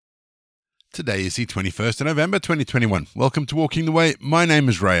Today is the 21st of November 2021. Welcome to Walking the Way. My name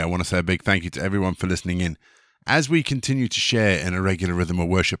is Ray. I want to say a big thank you to everyone for listening in as we continue to share in a regular rhythm of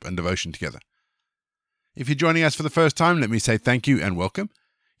worship and devotion together. If you're joining us for the first time, let me say thank you and welcome.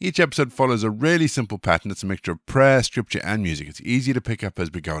 Each episode follows a really simple pattern. It's a mixture of prayer, scripture, and music. It's easy to pick up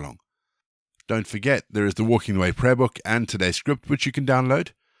as we go along. Don't forget, there is the Walking the Way prayer book and today's script, which you can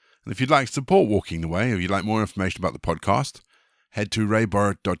download. And if you'd like to support Walking the Way, or you'd like more information about the podcast, head to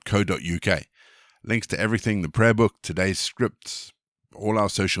rayborrett.co.uk. Links to everything, the prayer book, today's scripts, all our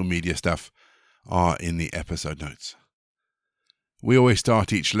social media stuff are in the episode notes. We always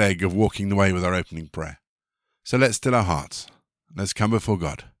start each leg of Walking the Way with our opening prayer. So let's still our hearts. Let's come before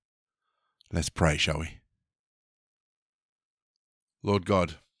God. Let's pray, shall we? Lord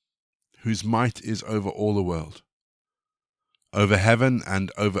God, whose might is over all the world, over heaven and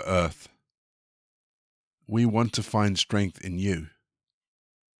over earth, we want to find strength in you.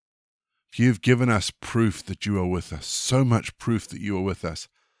 You've given us proof that you are with us, so much proof that you are with us,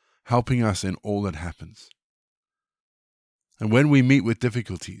 helping us in all that happens. And when we meet with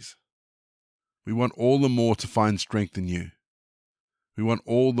difficulties, we want all the more to find strength in you. We want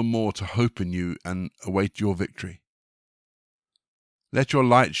all the more to hope in you and await your victory. Let your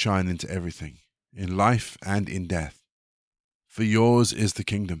light shine into everything, in life and in death. For yours is the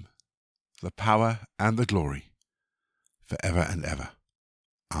kingdom, the power and the glory, forever and ever.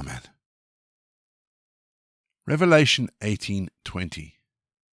 Amen. Revelation 18:20.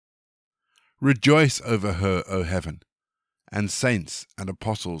 Rejoice over her, O heaven, and saints and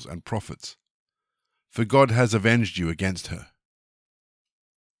apostles and prophets, for God has avenged you against her.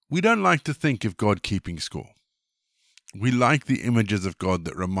 We don't like to think of God keeping score. We like the images of God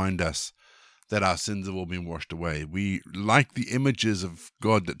that remind us that our sins have all been washed away. We like the images of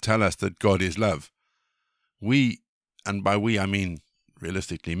God that tell us that God is love. We, and by we I mean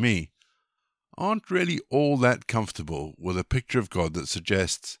realistically me, aren't really all that comfortable with a picture of God that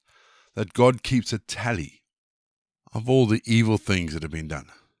suggests that God keeps a tally of all the evil things that have been done.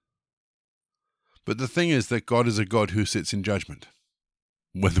 But the thing is that God is a God who sits in judgment,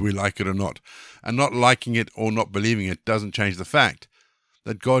 whether we like it or not. And not liking it or not believing it doesn't change the fact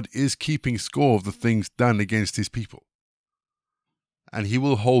that God is keeping score of the things done against his people. And he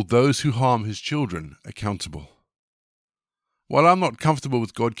will hold those who harm his children accountable. While I'm not comfortable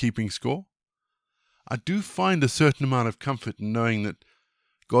with God keeping score, I do find a certain amount of comfort in knowing that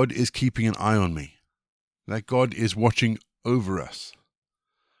God is keeping an eye on me, that God is watching over us,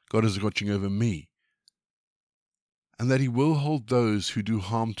 God is watching over me, and that he will hold those who do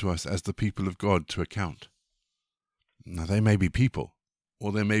harm to us as the people of God to account. Now, they may be people,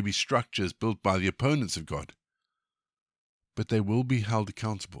 or there may be structures built by the opponents of God, but they will be held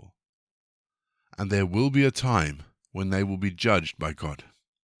accountable, and there will be a time when they will be judged by God.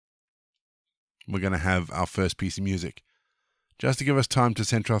 We're going to have our first piece of music, just to give us time to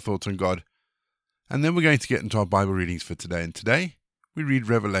center our thoughts on God, and then we're going to get into our Bible readings for today. And today, we read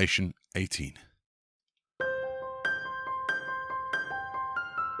Revelation 18.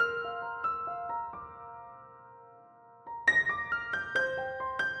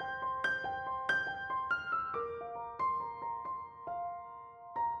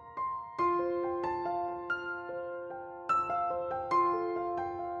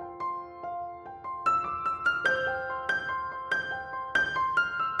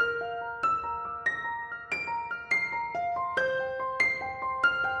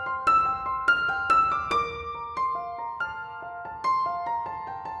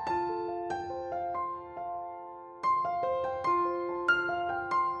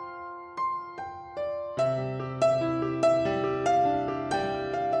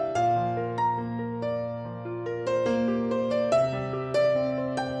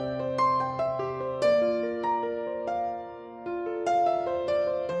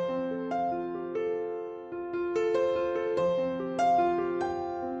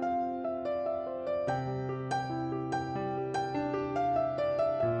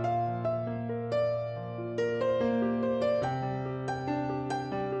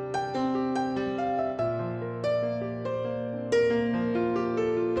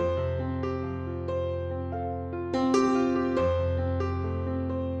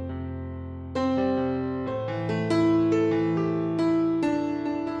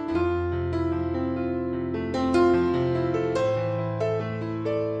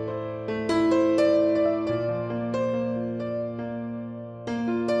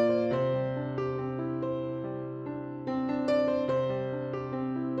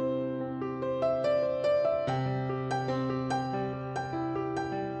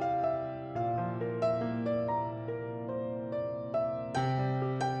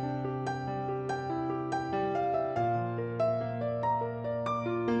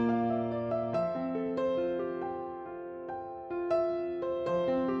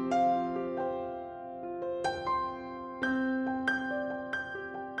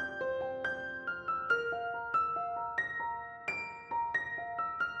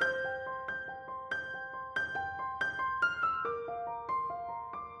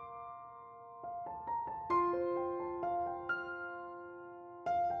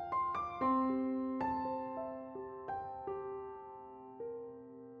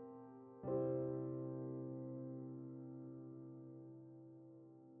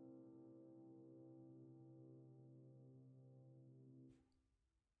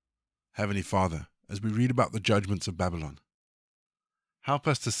 Heavenly Father, as we read about the judgments of Babylon, help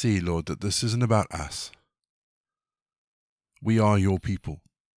us to see, Lord, that this isn't about us. We are your people,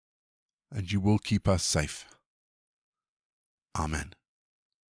 and you will keep us safe. Amen.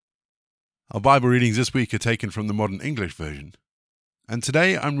 Our Bible readings this week are taken from the Modern English Version, and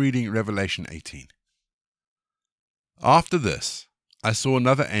today I'm reading Revelation 18. After this, I saw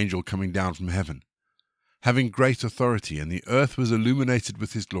another angel coming down from heaven, having great authority, and the earth was illuminated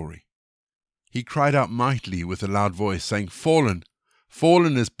with his glory. He cried out mightily with a loud voice, saying, Fallen,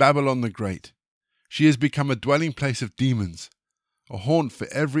 fallen is Babylon the Great. She has become a dwelling place of demons, a haunt for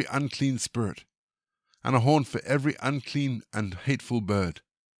every unclean spirit, and a haunt for every unclean and hateful bird.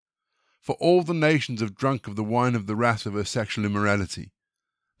 For all the nations have drunk of the wine of the wrath of her sexual immorality.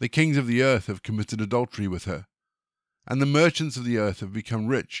 The kings of the earth have committed adultery with her, and the merchants of the earth have become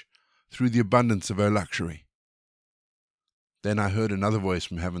rich through the abundance of her luxury. Then I heard another voice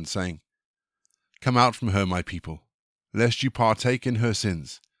from heaven saying, Come out from her, my people, lest you partake in her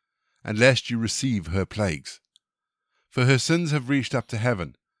sins, and lest you receive her plagues. For her sins have reached up to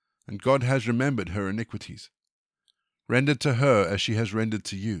heaven, and God has remembered her iniquities. Render to her as she has rendered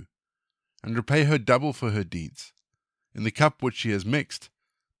to you, and repay her double for her deeds. In the cup which she has mixed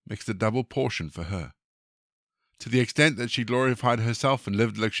a double portion for her. To the extent that she glorified herself and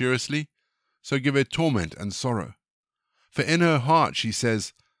lived luxuriously, so give her torment and sorrow. For in her heart she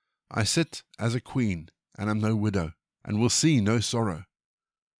says, I sit as a queen, and am no widow, and will see no sorrow.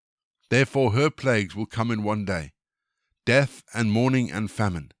 Therefore her plagues will come in one day, death and mourning and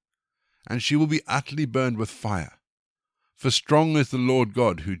famine, and she will be utterly burned with fire. For strong is the Lord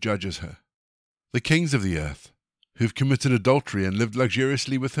God who judges her. The kings of the earth, who have committed adultery and lived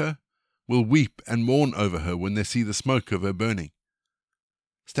luxuriously with her, will weep and mourn over her when they see the smoke of her burning.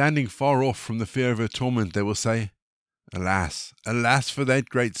 Standing far off from the fear of her torment, they will say, Alas, alas for that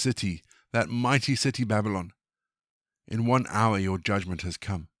great city, that mighty city Babylon. In 1 hour your judgment has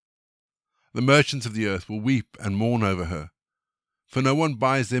come. The merchants of the earth will weep and mourn over her, for no one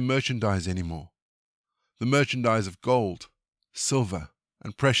buys their merchandise any more. The merchandise of gold, silver,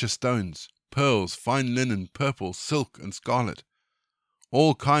 and precious stones, pearls, fine linen, purple, silk, and scarlet,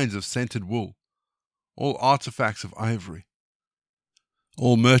 all kinds of scented wool, all artifacts of ivory,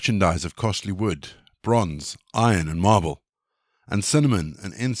 all merchandise of costly wood, bronze, iron, and marble, and cinnamon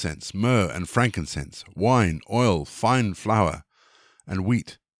and incense, myrrh and frankincense, wine, oil, fine flour, and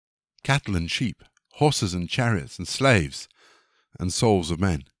wheat, cattle and sheep, horses and chariots, and slaves, and souls of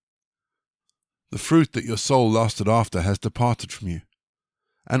men. The fruit that your soul lusted after has departed from you,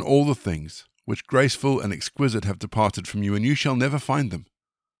 and all the things which graceful and exquisite have departed from you, and you shall never find them.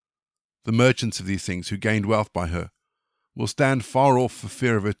 The merchants of these things who gained wealth by her will stand far off for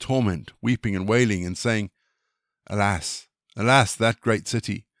fear of her torment, weeping and wailing, and saying, Alas, alas, that great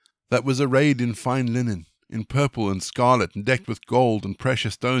city, that was arrayed in fine linen, in purple and scarlet, and decked with gold and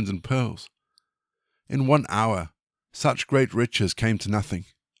precious stones and pearls. In 1 hour such great riches came to nothing.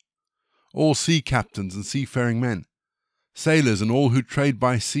 All sea captains and seafaring men, sailors and all who trade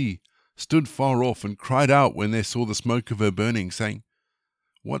by sea, stood far off and cried out when they saw the smoke of her burning, saying,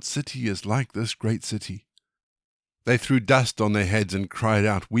 What city is like this great city? They threw dust on their heads and cried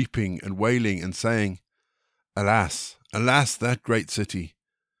out, weeping and wailing, and saying, Alas, alas, that great city,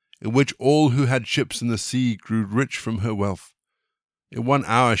 in which all who had ships in the sea grew rich from her wealth. In 1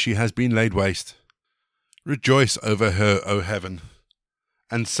 hour she has been laid waste. Rejoice over her, O heaven,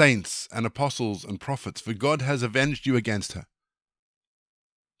 and saints and apostles and prophets, for God has avenged you against her.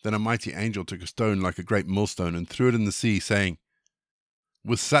 Then a mighty angel took a stone like a great millstone and threw it in the sea, saying,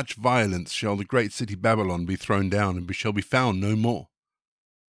 With such violence shall the great city Babylon be thrown down, and shall be found no more.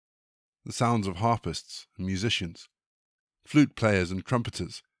 The sounds of harpists and musicians, flute players and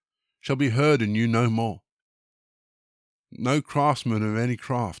trumpeters, shall be heard in you no more. No craftsman of any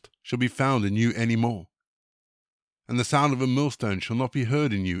craft shall be found in you any more, and the sound of a millstone shall not be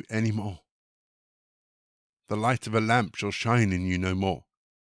heard in you any more. The light of a lamp shall shine in you no more,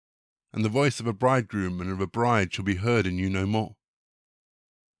 and the voice of a bridegroom and of a bride shall be heard in you no more.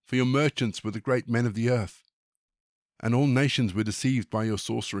 For your merchants were the great men of the earth, and all nations were deceived by your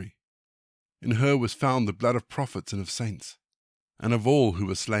sorcery. In her was found the blood of prophets and of saints, and of all who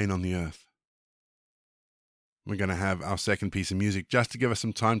were slain on the earth. We're going to have our second piece of music just to give us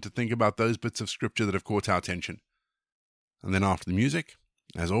some time to think about those bits of scripture that have caught our attention. And then after the music,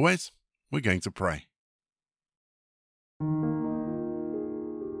 as always, we're going to pray.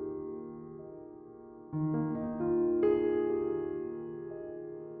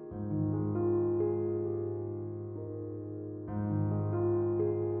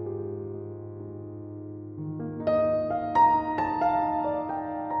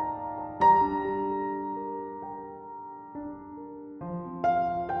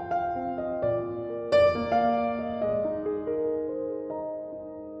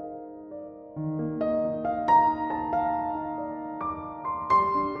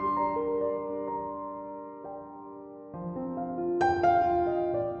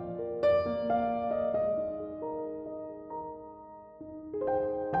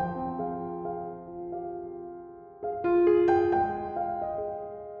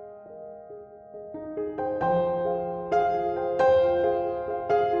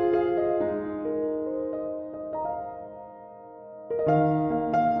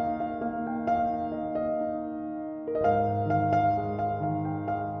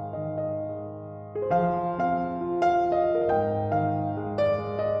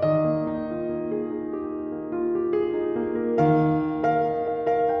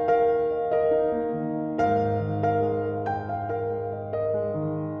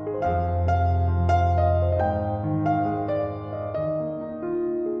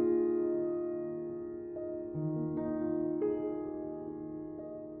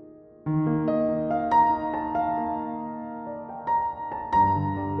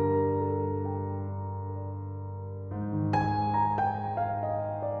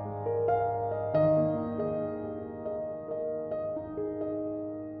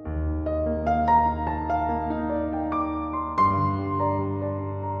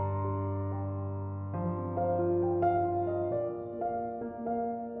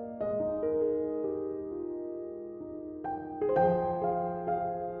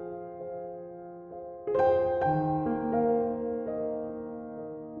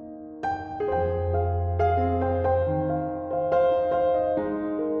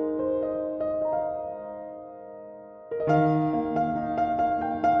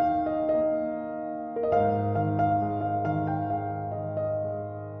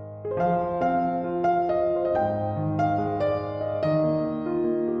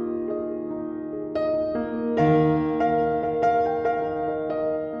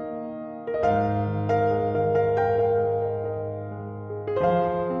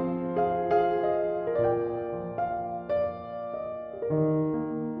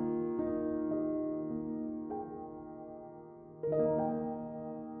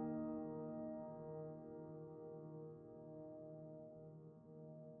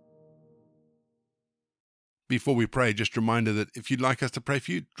 Before we pray, just a reminder that if you'd like us to pray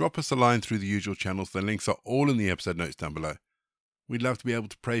for you, drop us a line through the usual channels. The links are all in the episode notes down below. We'd love to be able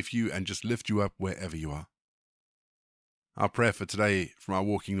to pray for you and just lift you up wherever you are. Our prayer for today from our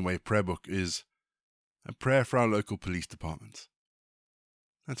Walking the Way prayer book is a prayer for our local police departments.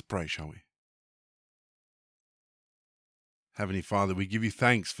 Let's pray, shall we? Heavenly Father, we give you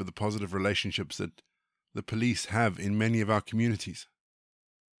thanks for the positive relationships that the police have in many of our communities.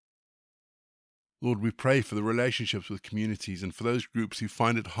 Lord, we pray for the relationships with communities and for those groups who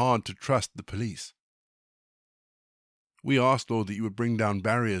find it hard to trust the police. We ask, Lord, that you would bring down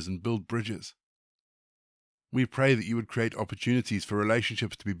barriers and build bridges. We pray that you would create opportunities for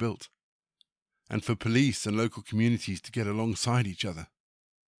relationships to be built and for police and local communities to get alongside each other.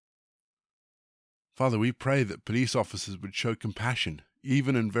 Father, we pray that police officers would show compassion,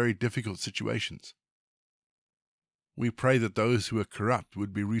 even in very difficult situations. We pray that those who are corrupt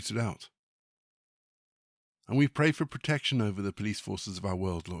would be rooted out. And we pray for protection over the police forces of our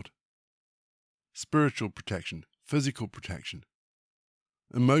world, Lord. Spiritual protection, physical protection,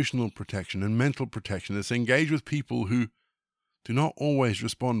 emotional protection, and mental protection as they engage with people who do not always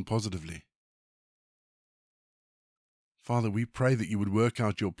respond positively. Father, we pray that you would work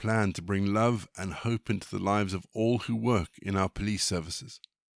out your plan to bring love and hope into the lives of all who work in our police services.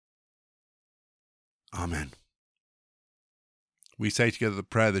 Amen. We say together the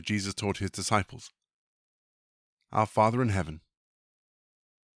prayer that Jesus taught his disciples. Our Father in heaven,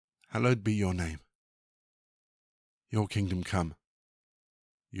 hallowed be your name. Your kingdom come.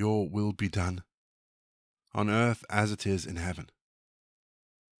 Your will be done, on earth as it is in heaven.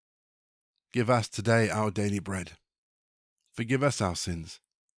 Give us today our daily bread. Forgive us our sins,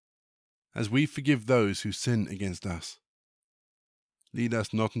 as we forgive those who sin against us. Lead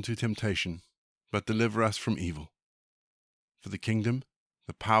us not into temptation, but deliver us from evil. For the kingdom,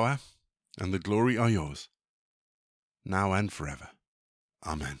 the power, and the glory are yours, now and forever.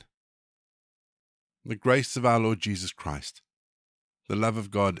 Amen. The grace of our Lord Jesus Christ, the love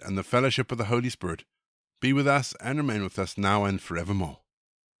of God, and the fellowship of the Holy Spirit be with us and remain with us now and forevermore.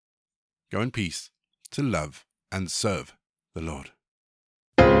 Go in peace to love and serve the Lord.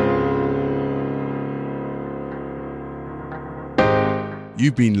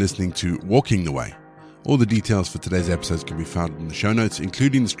 You've been listening to Walking the Way. All the details for today's episodes can be found in the show notes,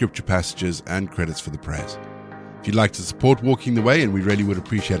 including the scripture passages and credits for the prayers. If you'd like to support Walking the Way, and we really would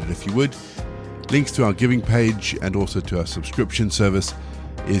appreciate it if you would, links to our giving page and also to our subscription service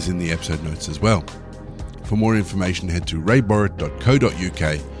is in the episode notes as well. For more information, head to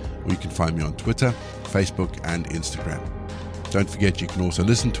rayborrett.co.uk, or you can find me on Twitter, Facebook, and Instagram. Don't forget you can also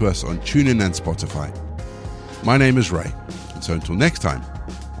listen to us on TuneIn and Spotify. My name is Ray, and so until next time,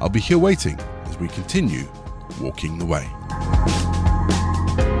 I'll be here waiting as we continue walking the way.